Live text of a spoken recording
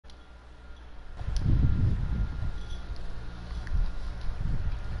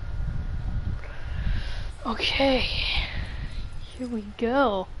Okay, here we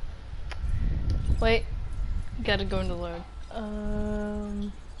go. Wait, gotta go into load.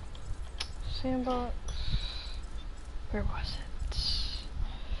 Sandbox. Where was it?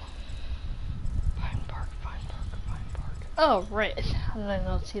 Pine Park, Pine Park, Pine Park. Oh, right. How did I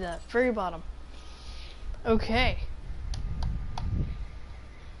not see that? Very bottom. Okay.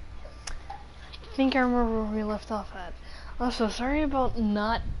 I think I remember where we left off at. Also, sorry about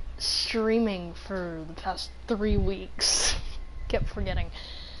not streaming for the past 3 weeks. Kept forgetting.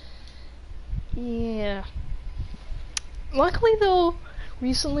 Yeah. Luckily though,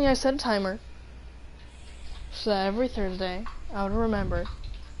 recently I set a timer. So that every Thursday I would remember.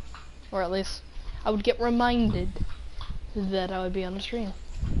 Or at least I would get reminded that I would be on the stream.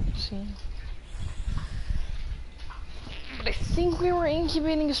 See? But I think we were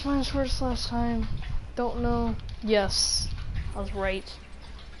incubating a Spinosaurus last time. Don't know. Yes. I was right.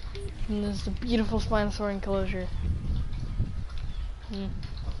 And there's the beautiful Spinosaur enclosure.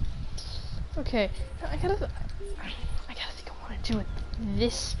 Okay, I gotta think I want to do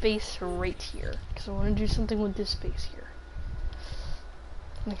this space right here, because I want to do something with this space here.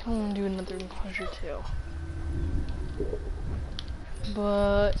 And I kind of want to do another enclosure too.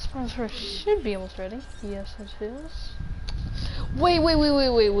 But Spinosaurus should be almost ready. Yes, it is. Wait.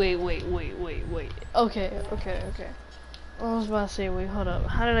 Okay. I was about to say, wait, hold up.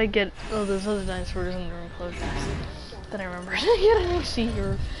 How did I get those other dinosaurs in their enclosures? Then I remembered. I see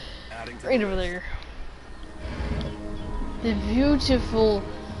here. Right over there. The beautiful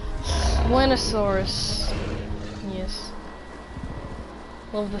Spinosaurus. Yes.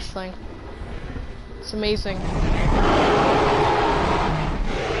 Love this thing. It's amazing.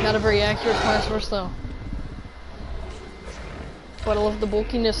 Not a very accurate Spinosaurus though. But I love the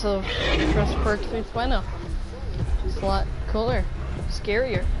bulkiness of Jurassic Park 3 Spino. It's a lot cooler,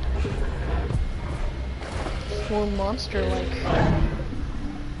 scarier. More monster-like.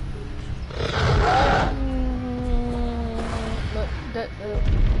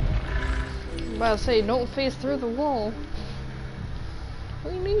 I'm about to say, don't face through the wall.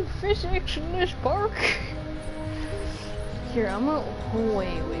 We need physics in this park. Here, I'm gonna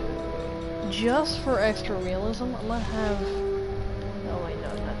wait. Just for extra realism, I'm gonna have. Oh wait, no,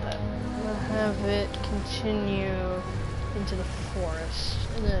 not that. I'm gonna have it continue into the forest,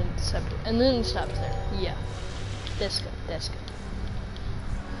 and then stop there. Yeah, that's good.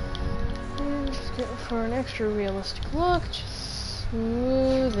 And just get for an extra realistic look. Just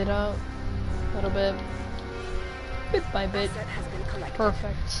smooth it out a little bit by bit.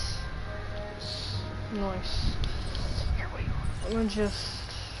 Perfect. Nice. Here we go. I'm gonna just,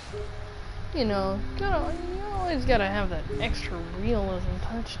 you always gotta have that extra realism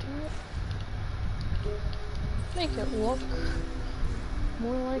touch to it. Make it look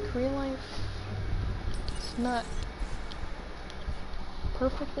more like real life. It's not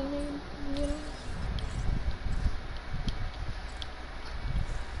perfectly made,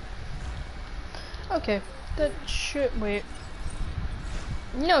 Okay, that should, wait.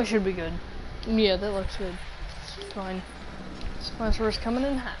 No, it should be good. Yeah, that looks good. Fine. Spinosaurus coming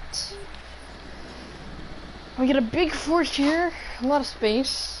in hot. We get a big forest here, a lot of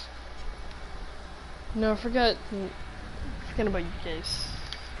space. No, I forgot about you guys.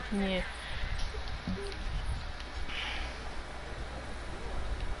 Yeah.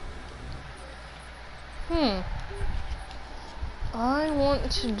 I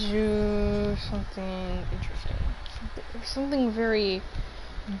want to do something interesting. Something very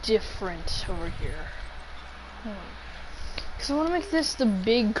different over here. Because I want to make this the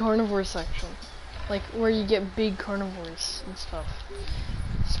big carnivore section. Like, where you get big carnivores and stuff.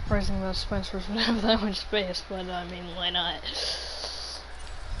 Surprising that Spinosaurus would have that much space, but I mean, why not?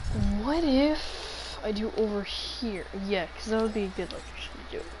 What if I do over here? Yeah, because that would be a good location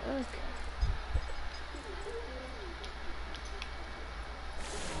to do it. Okay.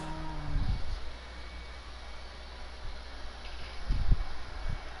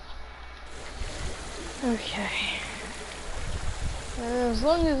 Okay. As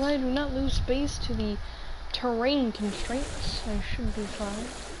long as I do not lose space to the terrain constraints, I should be fine.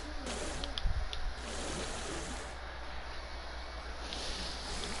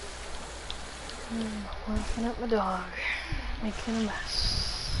 Laughing at my dog, making a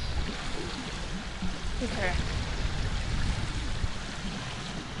mess. Okay.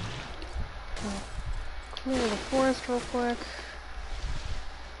 Clear the forest real quick.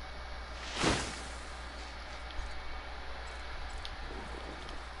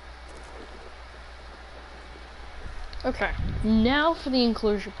 Okay, now for the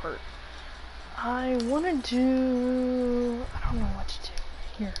enclosure part. I want to do, I don't know what to do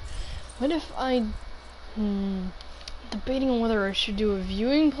here. What if I Debating on whether I should do a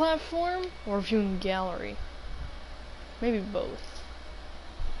viewing platform or a viewing gallery. Maybe both.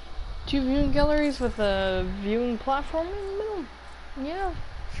 2 viewing galleries with a viewing platform in the middle. Yeah,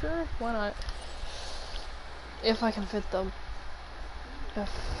 sure, why not? If I can fit them. If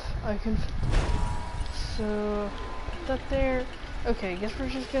I can fit them. So, put that there. Okay, guess we're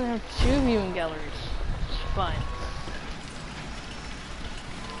just gonna have 2 viewing galleries. It's fine.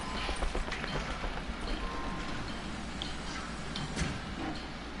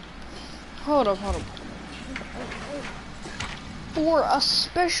 Hold up. For a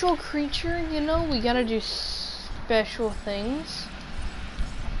special creature, you know, we gotta do special things.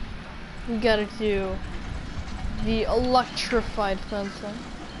 We gotta do the electrified fencing.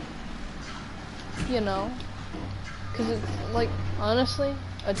 You know. Because it's, like, honestly,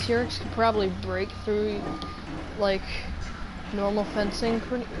 a T-Rex could probably break through, like, normal fencing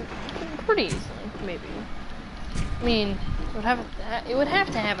pretty easily, maybe. I mean, it would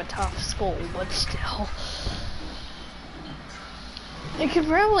have to have a tough skull, but still. It could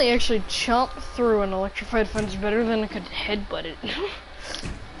probably actually chomp through an electrified fence better than it could headbutt it.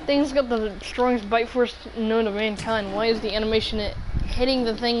 Thing's got the strongest bite force known to mankind. Why is the animation hitting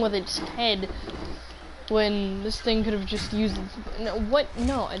the thing with its head when this thing could have just used its... No, what?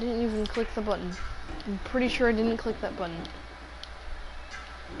 No, I didn't even click the button. I'm pretty sure I didn't click that button.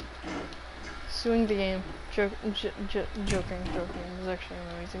 Suing the game. Joking. It was actually an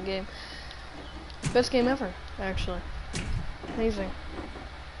amazing game. Best game ever, actually. Amazing.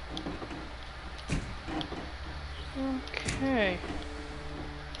 Okay.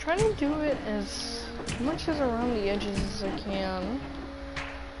 Trying to do it as much as around the edges as I can.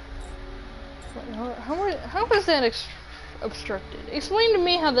 How is that obstructed? Explain to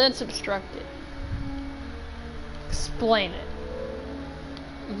me how that's obstructed. Explain it.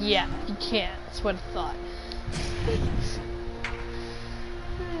 Yeah, you can't. That's what I thought.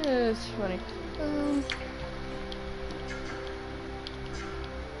 It's funny.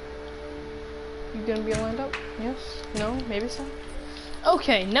 You gonna be lined up? Yes? No? Maybe so?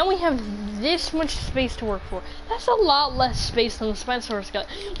 Okay, now we have this much space to work for. That's a lot less space than the Spinosaurus got.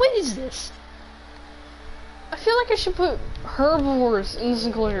 What is this? I feel like I should put herbivores in this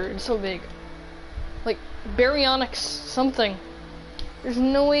enclosure. It's so big. Like, baryonyx something. There's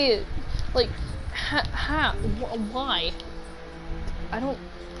no way it... Like, why? I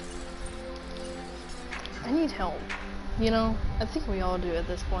need help. You know? I think we all do at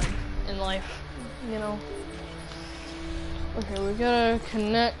this point in life. You know? Okay, we gotta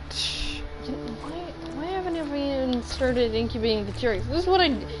connect... Why haven't I even started incubating the T-Rex? This is what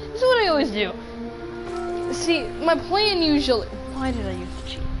I always do. See, my plan usually... Why did I use the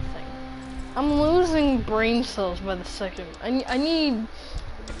cheat thing? I'm losing brain cells by the second. I need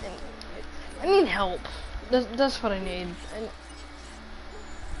help. That's what I need.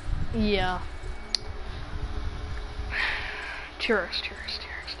 Yeah. T-Rex.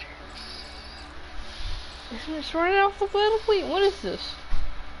 Isn't it sorted alphabetically? What is this?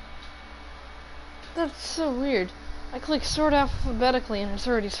 That's so weird. I click sort alphabetically and it's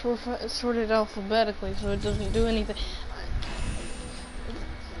already sorted alphabetically, so it doesn't do anything.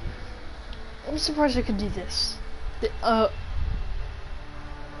 I'm surprised I could do this. Found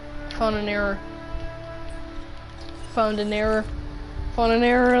an error. Found an error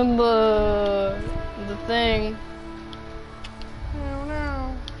in the thing. Oh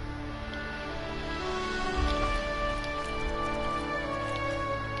no.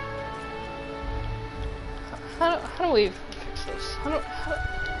 How do we fix this? How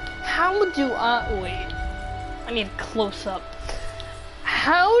do I... Wait. I need a close up.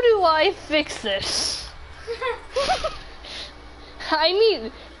 How do I fix this?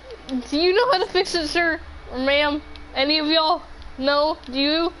 Do you know how to fix it, sir? Or ma'am? Any of y'all? No? Do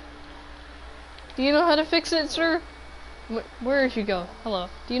you know how to fix it, sir? Where did you go? Hello.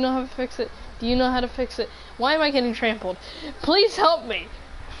 Do you know how to fix it? Do you know how to fix it? Why am I getting trampled? Please help me.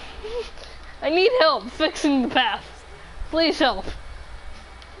 I need help fixing the path. Please help.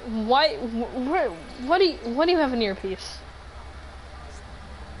 Why? What do you have in your earpiece?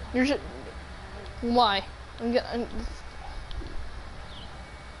 You're just... Why?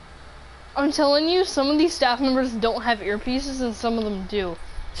 I'm telling you, some of these staff members don't have earpieces and some of them do.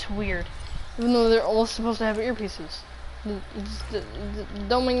 It's weird. Even though they're all supposed to have earpieces. It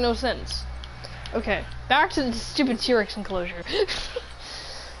don't make no sense. Okay, back to the stupid T-Rex enclosure.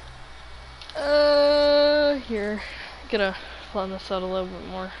 Here. Gotta plan this out a little bit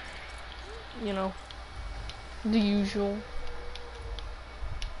more. You know, the usual.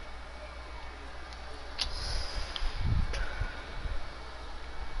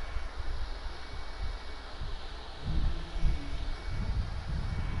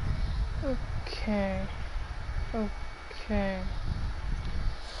 Okay. Okay.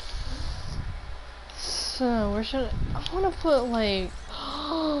 So, where should I want to put, like...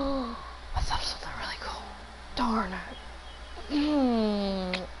 I thought of something really cool. Darn it.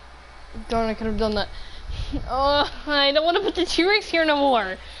 Darn, I could have done that. Oh, I don't want to put the T-Rex here no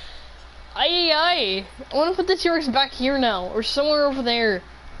more. I want to put the T-Rex back here now, or somewhere over there.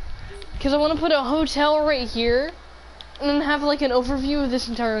 Because I want to put a hotel right here, and then have like an overview of this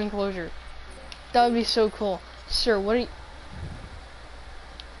entire enclosure. That would be so cool. Sir, what are you...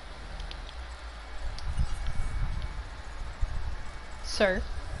 Sir,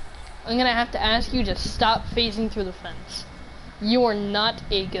 I'm gonna have to ask you to stop phasing through the fence. You are not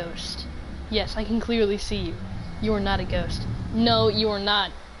a ghost. Yes, I can clearly see you. You are not a ghost. No, you are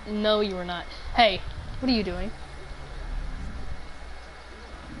not. No, you are not. Hey, what are you doing?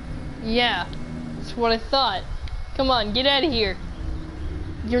 Yeah, that's what I thought. Come on, get out of here.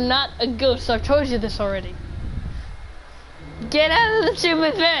 You're not a ghost. I've told you this already. Get out of the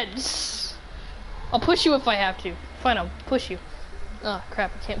stupid fence. I'll push you if I have to. Fine, I'll push you. Oh,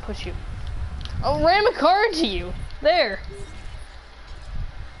 crap, I can't push you. I'll ram a car into you. There.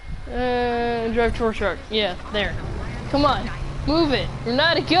 Drive towards truck. Yeah, there. Come on, move it. You're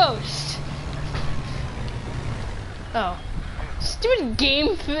not a ghost. Oh. Stupid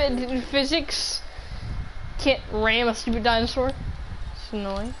game physics. Can't ram a stupid dinosaur. It's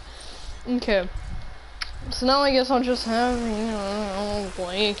annoying. Okay. So now I guess I'll just have, you know,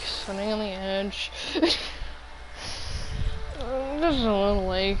 Blake sitting on the edge. Just a little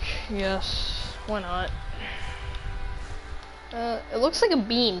lake, yes. Why not? It looks like a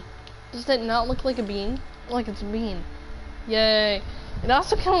bean. Does that not look like a bean? Like it's a bean. Yay. It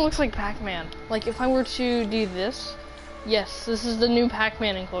also kind of looks like Pac-Man. Like if I were to do this, yes, this is the new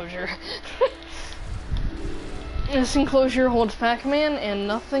Pac-Man enclosure. This enclosure holds Pac-Man and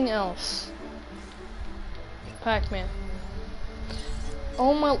nothing else. Pac-Man.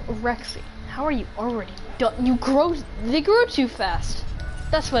 Oh my, Rexy, how are you already done? You grow, they grow too fast.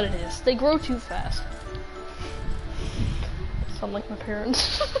 That's what it is. They grow too fast. Sound like my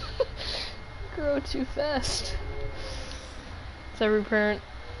parents. Grow too fast. It's every parent.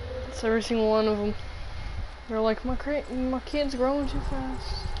 It's every single one of them. They're like, my kid's growing too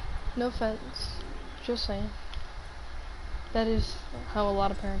fast. No offense. Just saying. That is how a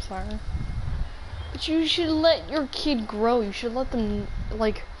lot of parents are. But you should let your kid grow. You should let them,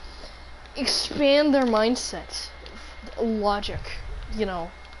 like, expand their mindset. Logic, you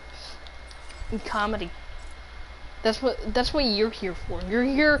know. And comedy. That's what you're here for.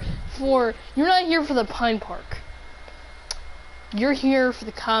 You're not here for the Pine Park. You're here for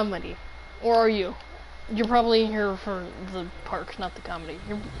the comedy. Or are you? You're probably here for the park, not the comedy.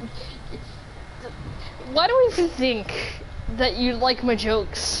 Why do I even think that you like my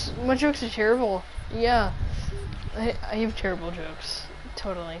jokes? My jokes are terrible. Yeah. I have terrible jokes.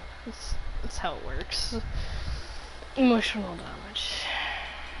 Totally. That's how it works. Emotional damage.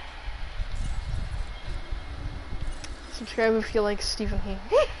 Subscribe if you like Stephen He.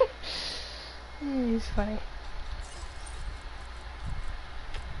 He's funny.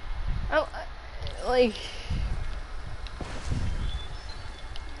 I'm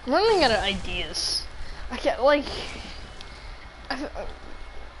running out of ideas. I can't, like...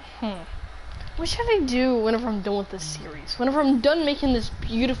 What should I do whenever I'm done with this series? Whenever I'm done making this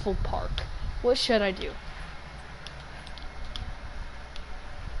beautiful park, what should I do?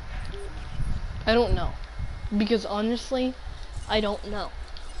 I don't know. Because honestly, I don't know.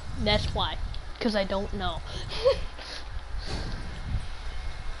 That's why. Because I don't know.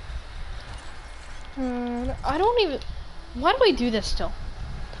 I don't even... Why do I do this still?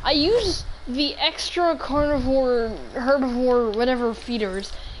 I use the extra carnivore, herbivore, whatever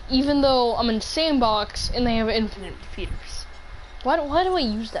feeders, even though I'm in sandbox and they have infinite feeders. Why do I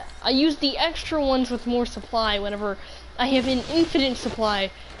use that? I use the extra ones with more supply whenever I have an infinite supply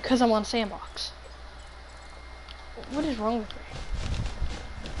because I'm on sandbox. What is wrong with me?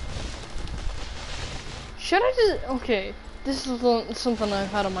 Should I just... Okay, this is something I've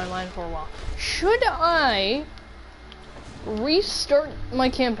had on my mind for a while. Should I restart my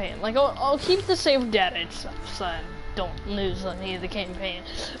campaign? Like, I'll keep the save data and stuff so I don't lose any of the campaign.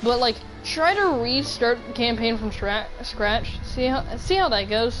 But, like, try to restart the campaign from scratch. See how that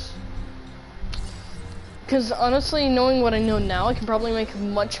goes. Because honestly, knowing what I know now, I can probably make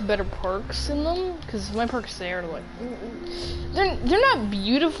much better parks in them. Because my parks there, like, they're not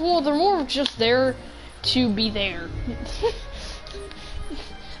beautiful. They're more just there to be there.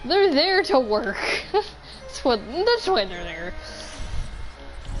 They're there to work. That's why they're there.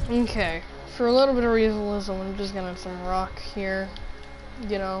 Okay, for a little bit of realism, I'm just gonna have some rock here.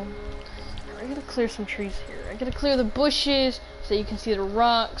 you know. I gotta clear some trees here. I gotta clear the bushes so you can see the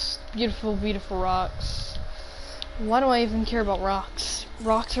rocks. Beautiful, beautiful rocks. Why do I even care about rocks?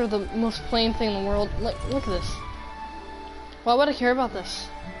 Rocks are the most plain thing in the world. Like, look at this. Why would I care about this?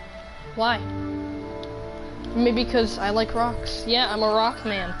 Why? Maybe because I like rocks. Yeah, I'm a rock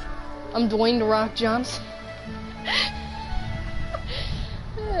man. I'm Dwayne "The Rock" Johnson.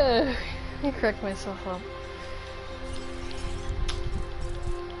 Let me correct myself up.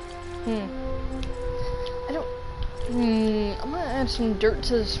 I'm gonna add some dirt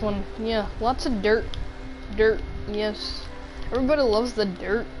to this one. Yeah, lots of dirt. Dirt, yes. Everybody loves the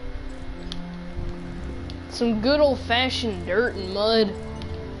dirt. Some good old-fashioned dirt and mud.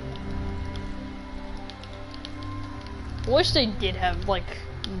 Wish they did have, like,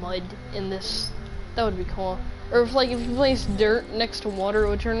 mud in this. That would be cool. Or if you place dirt next to water, it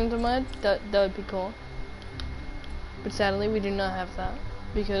would turn into mud. That would be cool. But sadly, we do not have that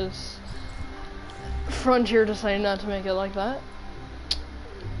because Frontier decided not to make it like that.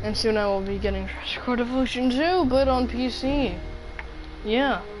 And soon I will be getting Treasure Core Devotion 2, but on PC.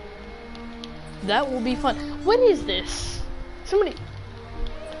 Yeah. That will be fun. What is this? Somebody...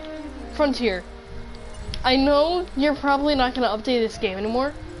 Frontier. I know you're probably not going to update this game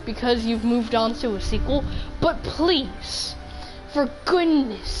anymore because you've moved on to a sequel, but please, for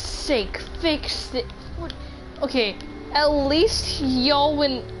goodness sake, fix it. Okay, at least y'all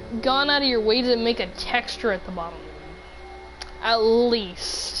gone out of your way to make a texture at the bottom. At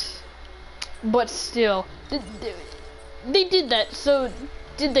least. But still, they did that, so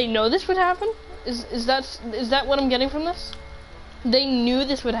did they know this would happen? Is that what I'm getting from this? They knew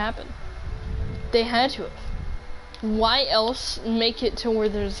this would happen. They had to have. Why else make it to where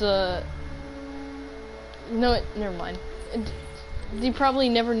there's a... No, never mind. They probably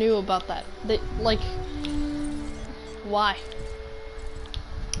never knew about that. They, like... Why?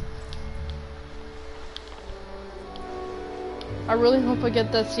 I really hope I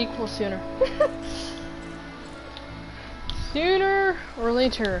get that sequel sooner. Sooner or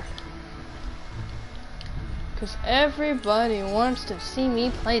later. Because everybody wants to see me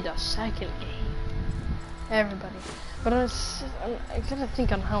play the second game. Everybody. But I gotta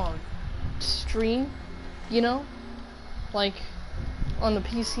think on how I stream, you know? Like, on the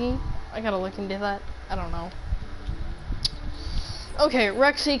PC. I gotta look into that. I don't know. Okay,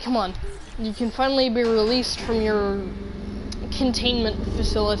 Rexy, come on. You can finally be released from your containment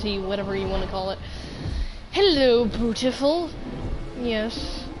facility, whatever you want to call it. Hello, beautiful.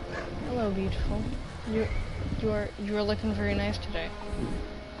 Yes. Hello, beautiful. You are looking very nice today.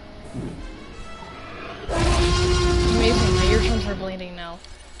 Amazing, my eardrums are bleeding now.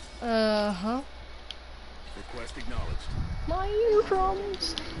 Uh-huh. Request acknowledged. My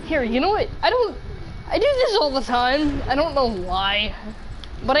eardrums. Here, you know what? I do this all the time. I don't know why.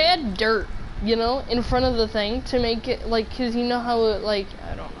 But I add dirt, you know, in front of the thing to make it, like, cause you know how it, like,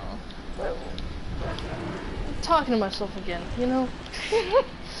 I don't know. I'm talking to myself again, you know?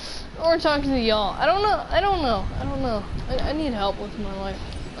 Or talking to y'all. I don't know. I need help with my life.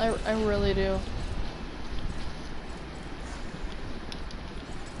 I really do.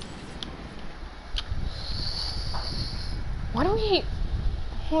 Why do we...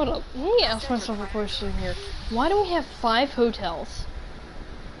 Hold up. Let me ask myself a question here. Why do we have 5 hotels?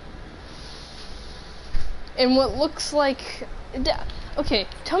 And what looks like... Okay,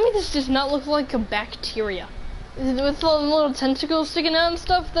 tell me this does not look like a bacteria. With the little tentacles sticking out and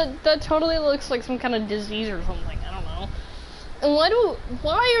stuff, that totally looks like some kind of disease or something. I don't know. And why do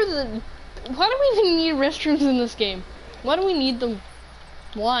we even need restrooms in this game? Why do we need them?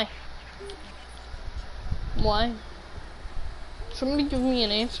 Why? Why? Somebody give me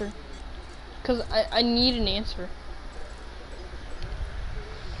an answer. Because I need an answer.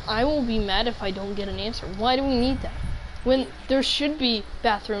 I will be mad if I don't get an answer. Why do we need that? When there should be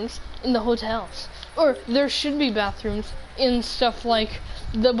bathrooms in the hotels. Or there should be bathrooms in stuff like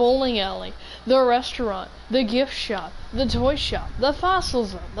the bowling alley, the restaurant, the gift shop, the toy shop, the fossil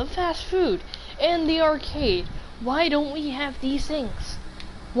zone, the fast food, and the arcade. Why don't we have these things?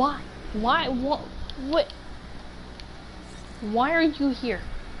 Why? Why? What? Why are you here?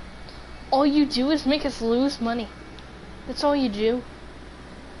 All you do is make us lose money. That's all you do.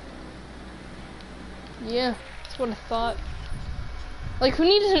 Yeah, that's what I thought. Like, who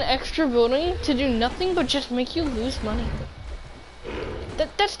needs an extra building to do nothing but just make you lose money?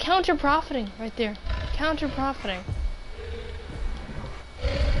 That's counter-profiting right there. Counter-profiting.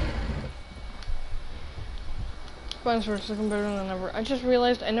 Sponsors looking better than ever. I just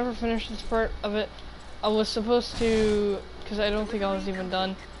realized I never finished this part of it. I was supposed to, because I don't think I was even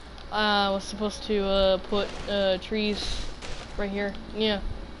done. I was supposed to put trees Right here. Yeah.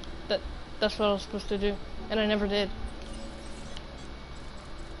 That's what I was supposed to do. And I never did.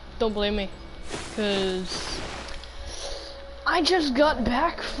 Don't blame me. Cause I just got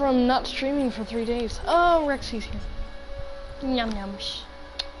back from not streaming for 3 days. Oh, Rexy's here. Yum yums.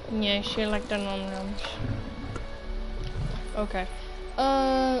 Yeah, she like the yum yums. Okay.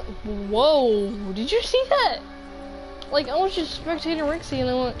 Whoa, did you see that? Like, I was just spectating Rexy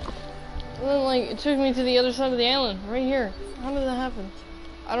and then like, it took me to the other side of the island, right here. How did that happen?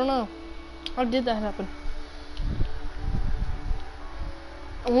 I don't know. How did that happen?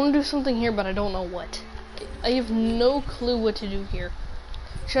 I want to do something here, but I don't know what. I have no clue what to do here.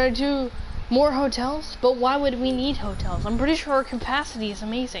 Should I do more hotels? But why would we need hotels? I'm pretty sure our capacity is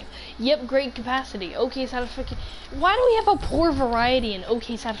amazing. Yep, great capacity. Okay satisfaction. Why do we have a poor variety and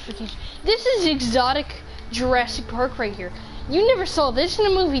okay satisfaction? This is exotic Jurassic Park right here. You never saw this in a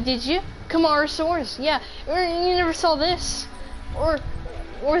movie, did you? Camarasaurus, yeah. Or you never saw this. Or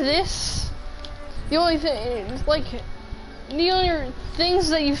this. The only thing, like, the only things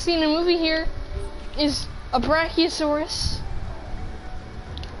that you've seen in a movie here is a Brachiosaurus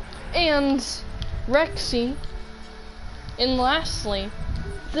and Rexy, and lastly,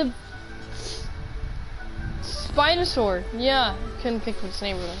 the Spinosaur. Yeah, couldn't pick which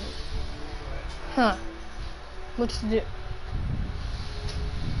name of it. Huh. What's to do?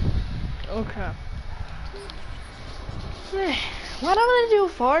 Okay. Why don't I do a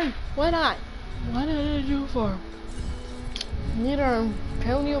farm? Why not? Why did I do a farm? Need our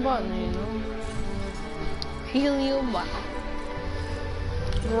paleobotany, you know? Paleobotany.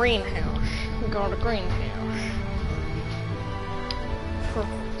 Greenhouse. We got a greenhouse.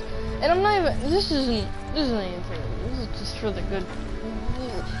 Perfect. And I'm not even, this isn't anything. This is just for the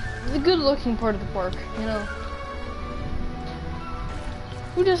good looking part of the park, you know?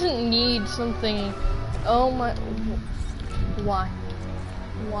 Who doesn't need something? Oh my, why?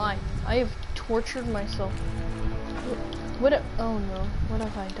 Why? I have tortured myself. Oh no, what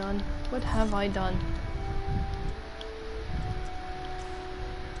have I done? What have I done?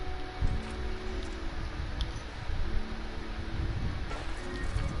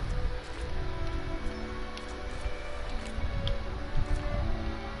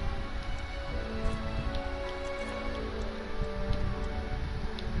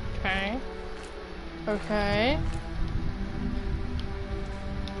 Okay. Okay.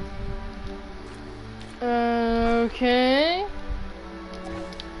 Okay.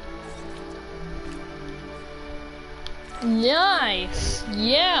 Nice.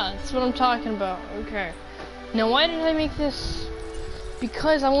 Yeah, that's what I'm talking about. Okay. Now, why did I make this?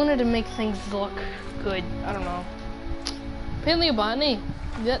 Because I wanted to make things look good. I don't know. Paleobotany.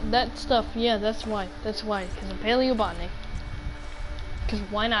 That stuff. Yeah, that's why. That's why. Because of paleobotany. Because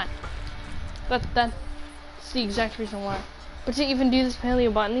why not? That's the exact reason why. But to even do this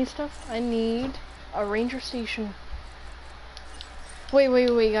paleobotany stuff, I need a ranger station. Wait,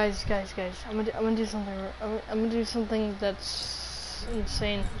 guys. I'm gonna do something. I'm gonna do something that's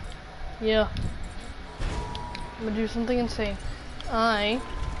insane. Yeah. I'm gonna do something insane. I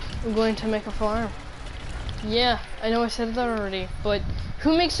am going to make a farm. Yeah, I know I said that already, but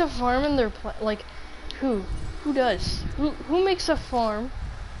who makes a farm in their like? Who does? Who makes a farm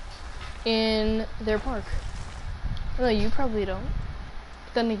in their park? No, you probably don't.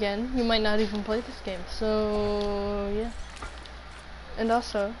 But then again, you might not even play this game, so yeah. And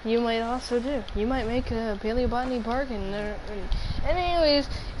also, you might also do. You might make a paleobotany park, and anyways,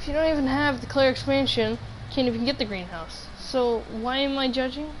 if you don't even have the Claire expansion, you can't even get the greenhouse. So why am I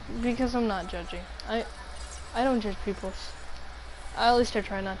judging? Because I'm not judging. I don't judge people. At least I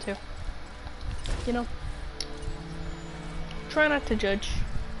try not to. You know, try not to judge.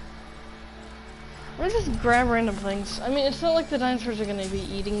 I'm gonna just grab random things. I mean, it's not like the dinosaurs are gonna be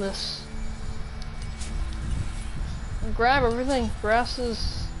eating this. Grab everything.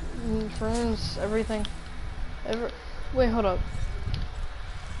 Grasses, ferns, everything. Wait, hold up.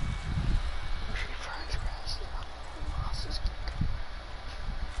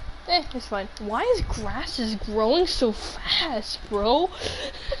 It's fine. Why is grasses growing so fast, bro?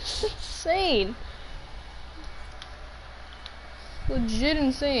 That's insane. Legit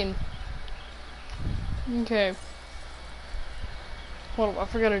insane. Okay. Hold up, I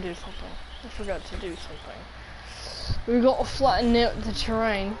forgot to do something. We gotta flatten out the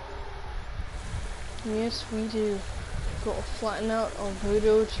terrain. Yes, we do. Gotta flatten out our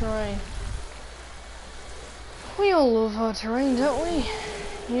voodoo terrain. We all love our terrain, don't we?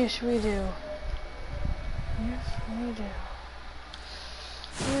 Yes, we do. Yes, we do.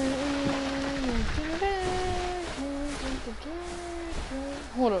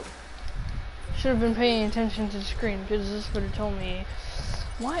 Hold up. should have been paying attention to the screen, because this would have told me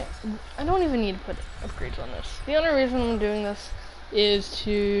why. I don't even need to put upgrades on this. The only reason I'm doing this is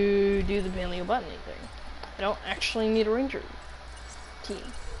to do the paleobotany thing. I don't actually need a ranger team.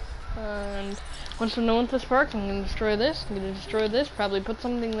 And once I'm done with this park, I'm gonna destroy this. I'm gonna destroy this. Probably put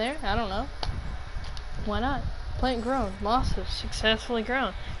something there. I don't know. Why not? Plant grown. Mosses successfully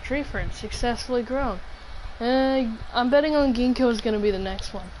grown. Tree ferns successfully grown. I'm betting on ginkgo is gonna be the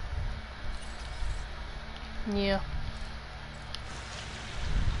next one. Yeah.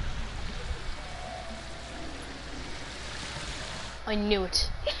 I knew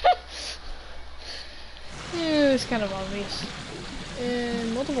it. It was kind of obvious.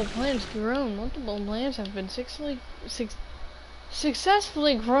 And multiple plants grown. Multiple plants have been successfully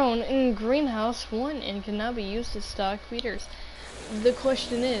grown in greenhouse 1 and can now be used as stock feeders. The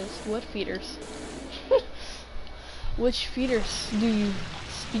question is, what feeders? Which feeders do you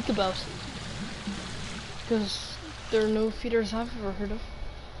speak about? Because there are no feeders I've ever heard of.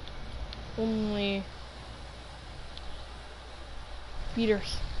 Only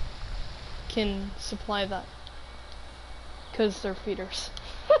feeders can supply that. Because they're feeders.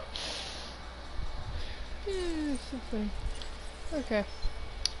 Yeah, so funny. Okay.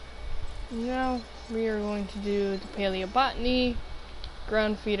 Now we are going to do the paleobotany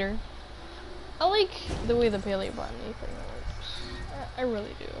ground feeder. I like the way the paleobotany thing works. I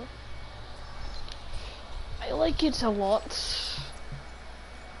really do. I like it a lot.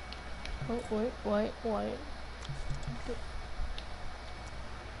 Oh, wait.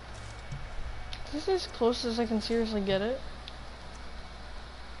 This is as close as I can seriously get it.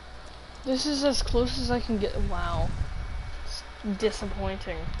 This is as close as I can get. Wow. It's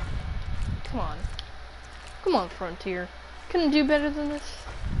disappointing. Come on, Frontier. Couldn't do better than this.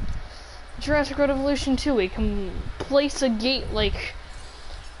 Jurassic World Evolution 2, we can place a gate like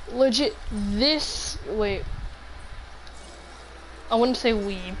legit this. Wait. I wouldn't say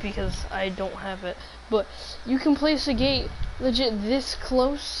we because I don't have it, but you can place a gate legit this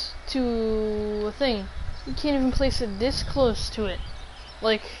close to a thing. You can't even place it this close to it.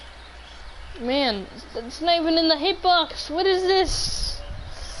 Like, man, it's not even in the hitbox. What is this?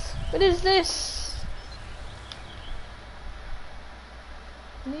 What is this?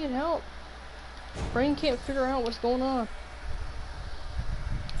 I need help. Brain can't figure out what's going on.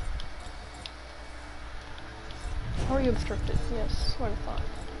 How are you obstructed? Yes, what I thought.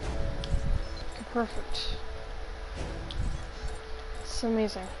 Okay, perfect. It's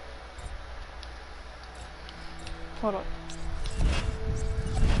amazing. Hold on.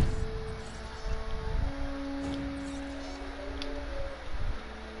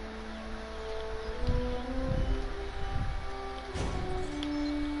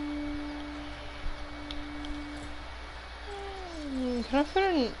 Can I fit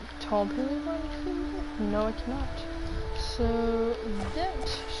a tall paleobotany feeder? No, I cannot. So that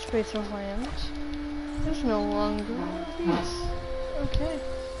space of land is no longer this. Okay.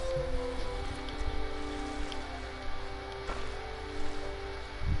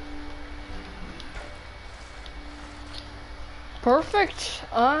 Perfect.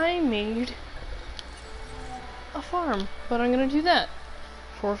 I made a farm, but I'm gonna do that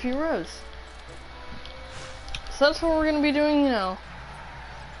for a few rows. So that's what we're gonna be doing now.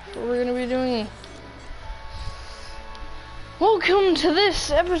 What we're gonna be doing. Welcome to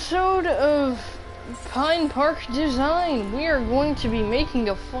this episode of Pine Park Design. We are going to be making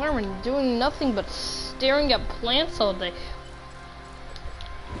a farm and doing nothing but staring at plants all day.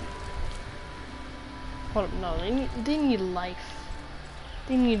 Hold up, no, they need life.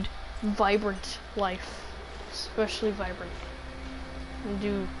 They need vibrant life, especially vibrant. And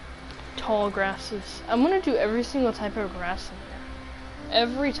do tall grasses. I'm gonna do every single type of grass in there.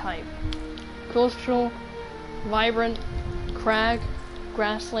 Every type. Coastal, vibrant, crag,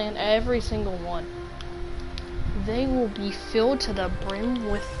 grassland, every single one. They will be filled to the brim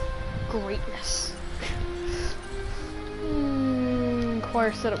with greatness.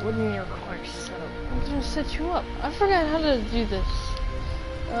 Require setup. What do you mean require setup? I'm gonna set you up. I forgot how to do this.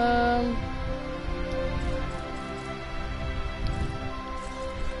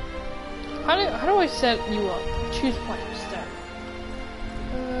 How do I set you up? Choose plant start.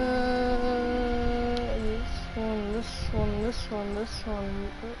 This one.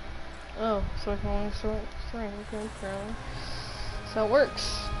 Oh, so I can only select 3. Okay, apparently. So it works.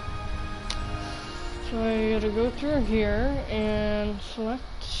 So I gotta go through here and select.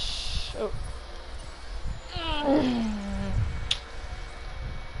 Oh.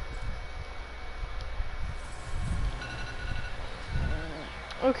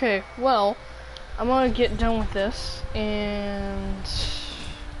 Okay, well, I'm gonna get done with this and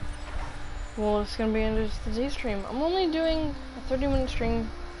well, it's gonna be into the day stream. I'm only doing a 30-minute stream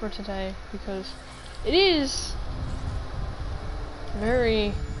for today because it is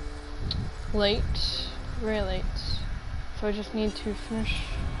very late. So I just need to finish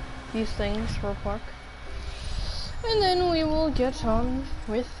these things real quick. And then we will get on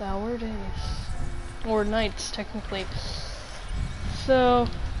with our days. Or nights, technically. So,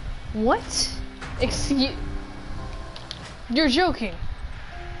 what? You're joking.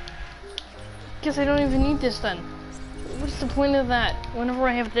 Guess I don't even need this then. What's the point of that? Whenever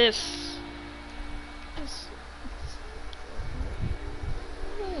I have this.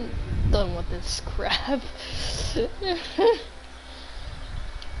 Done with this crap.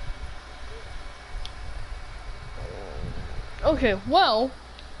 Okay, well,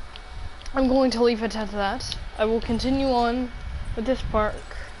 I'm going to leave it at that. I will continue on with this park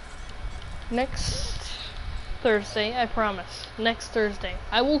next Thursday, I promise. Next Thursday.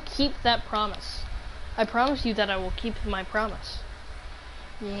 I will keep that promise. I promise you that I will keep my promise.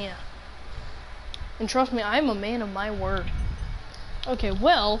 Yeah. And trust me, I'm a man of my word. Okay,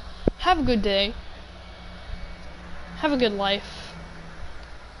 well, have a good day. Have a good life.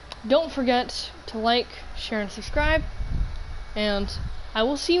 Don't forget to like, share, and subscribe. And I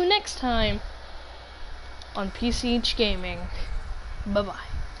will see you next time on PCH Gaming. Bye-bye.